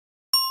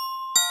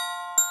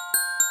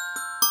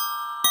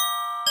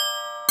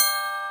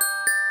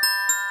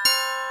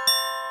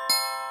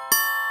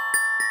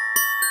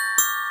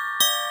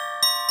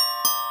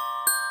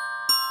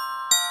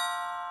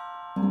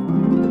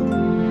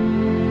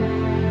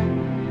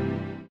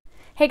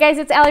Hey guys,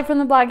 it's Allie from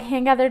the blog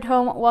Hand Gathered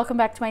Home. Welcome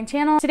back to my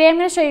channel. Today I'm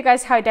going to show you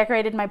guys how I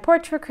decorated my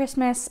porch for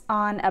Christmas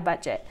on a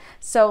budget.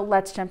 So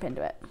let's jump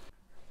into it.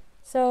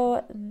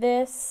 So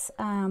this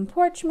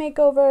porch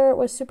makeover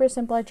was super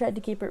simple. I tried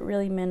to keep it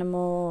really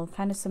minimal,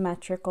 kind of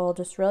symmetrical,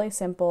 just really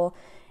simple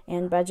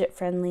and budget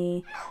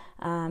friendly.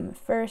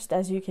 First,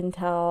 as you can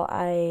tell,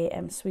 I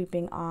am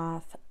sweeping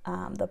off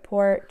the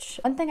porch.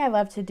 One thing I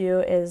love to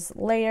do is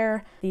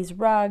layer these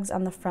rugs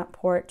on the front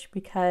porch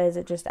because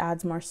it just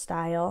adds more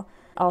style.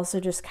 Also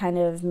just kind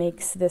of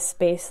makes this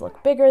space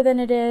look bigger than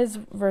it is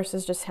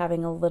versus just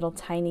having a little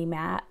tiny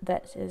mat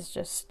that is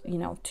just,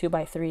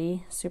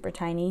 2x3, super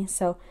tiny.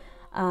 So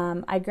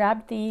I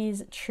grabbed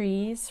these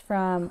trees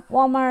from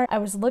Walmart. I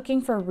was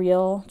looking for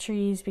real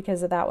trees because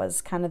that was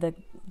kind of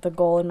the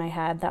goal in my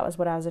head. That was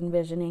what I was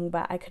envisioning,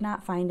 but I could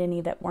not find any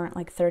that weren't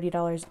like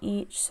 $30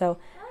 each. So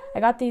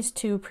I got these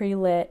two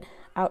pre-lit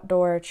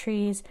outdoor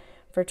trees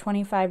for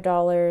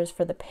 $25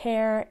 for the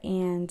pair,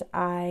 and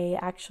I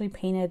actually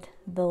painted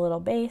the little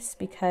base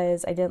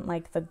because I didn't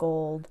like the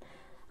gold.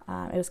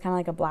 It was kind of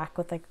like a black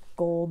with like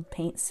gold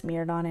paint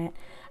smeared on it.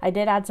 I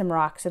did add some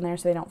rocks in there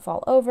so they don't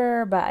fall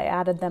over, but I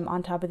added them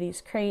on top of these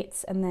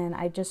crates, and then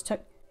I just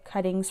took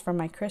cuttings from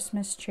my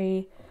Christmas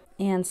tree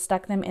and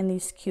stuck them in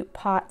these cute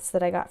pots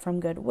that I got from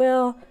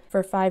Goodwill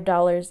for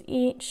 $5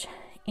 each,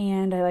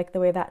 and I like the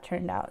way that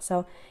turned out.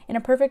 So in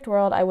a perfect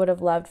world, I would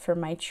have loved for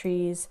my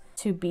trees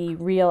to be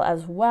real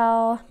as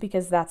well,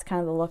 because that's kind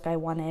of the look I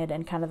wanted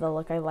and kind of the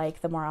look I like,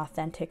 the more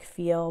authentic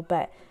feel.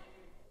 But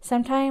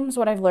sometimes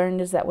what I've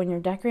learned is that when you're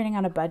decorating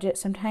on a budget,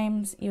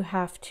 sometimes you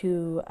have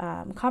to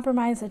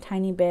compromise a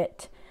tiny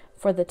bit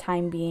for the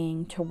time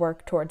being to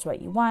work towards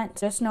what you want.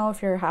 Just know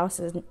if your house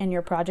and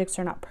your projects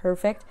are not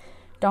perfect,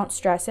 don't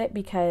stress it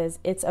because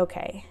it's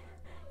okay.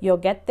 You'll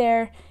get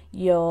there,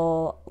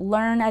 you'll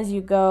learn as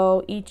you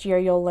go, each year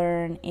you'll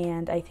learn,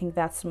 and I think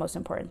that's the most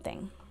important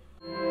thing.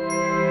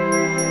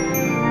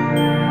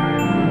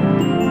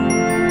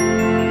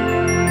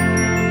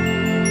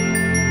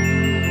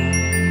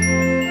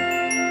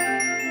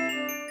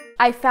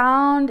 I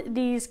found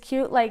these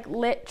cute like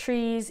lit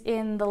trees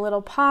in the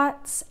little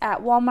pots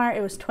at Walmart.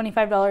 It was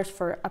 $25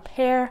 for a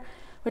pair,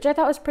 which I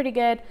thought was pretty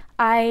good.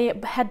 I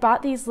had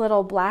bought these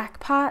little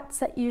black pots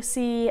that you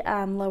see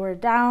lower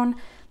down.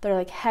 They're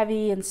like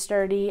heavy and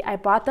sturdy. I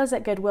bought those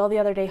at Goodwill the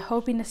other day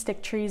hoping to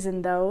stick trees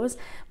in those,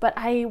 but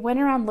I went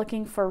around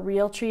looking for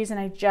real trees and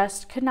I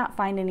just could not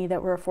find any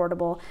that were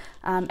affordable.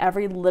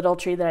 Every little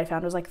tree that I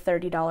found was like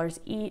 $30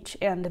 each,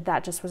 and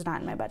that just was not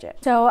in my budget.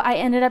 So I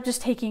ended up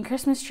just taking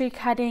Christmas tree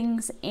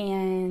cuttings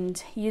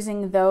and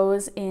using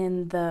those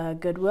in the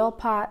Goodwill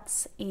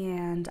pots,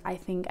 and I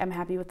think I'm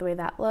happy with the way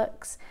that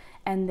looks.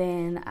 And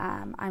then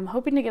I'm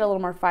hoping to get a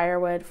little more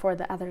firewood for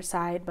the other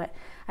side, but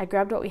I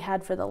grabbed what we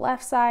had for the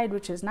left side,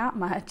 which is not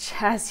much,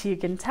 as you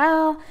can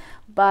tell,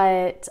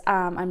 but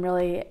I'm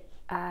really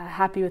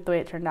happy with the way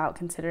it turned out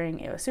considering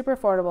it was super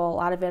affordable. A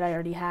lot of it I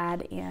already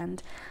had,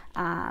 and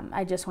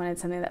I just wanted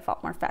something that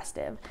felt more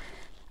festive.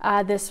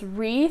 This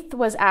wreath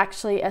was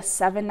actually a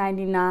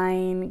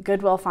 $7.99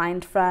 Goodwill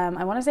find from,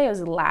 I want to say it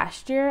was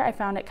last year. I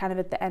found it kind of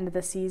at the end of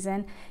the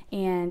season,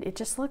 and it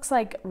just looks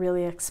like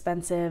really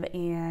expensive,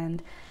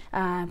 and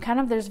kind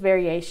of there's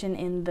variation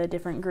in the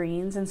different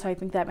greens, and so I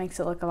think that makes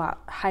it look a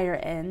lot higher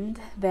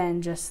end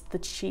than just the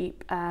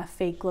cheap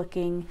fake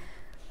looking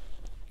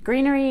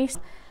greenery.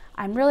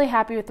 I'm really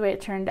happy with the way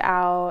it turned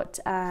out.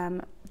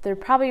 There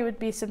probably would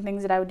be some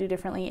things that I would do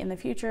differently in the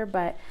future,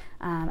 but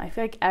I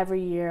feel like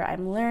every year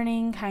I'm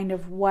learning kind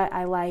of what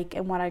I like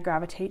and what I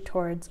gravitate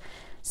towards.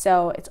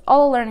 So it's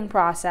all a learning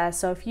process.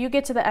 So if you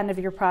get to the end of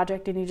your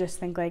project and you just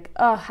think like,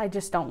 oh, I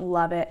just don't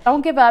love it,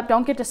 don't give up,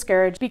 don't get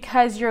discouraged,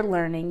 because you're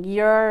learning.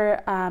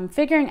 You're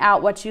figuring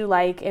out what you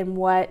like and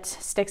what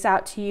sticks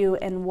out to you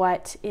and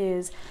what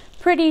is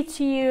pretty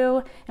to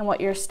you and what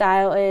your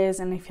style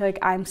is, and I feel like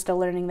I'm still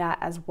learning that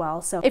as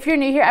well. So if you're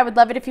new here, I would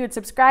love it if you would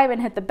subscribe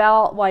and hit the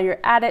bell while you're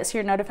at it so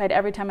you're notified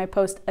every time I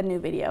post a new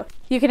video.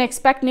 You can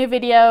expect new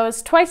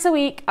videos twice a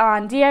week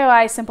on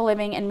DIY, simple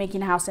living, and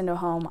making a house into a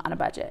home on a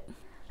budget.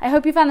 I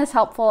hope you found this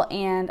helpful,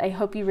 and I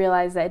hope you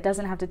realize that it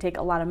doesn't have to take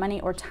a lot of money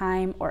or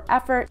time or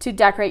effort to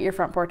decorate your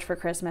front porch for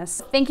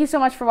Christmas. Thank you so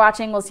much for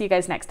watching. We'll see you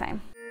guys next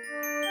time.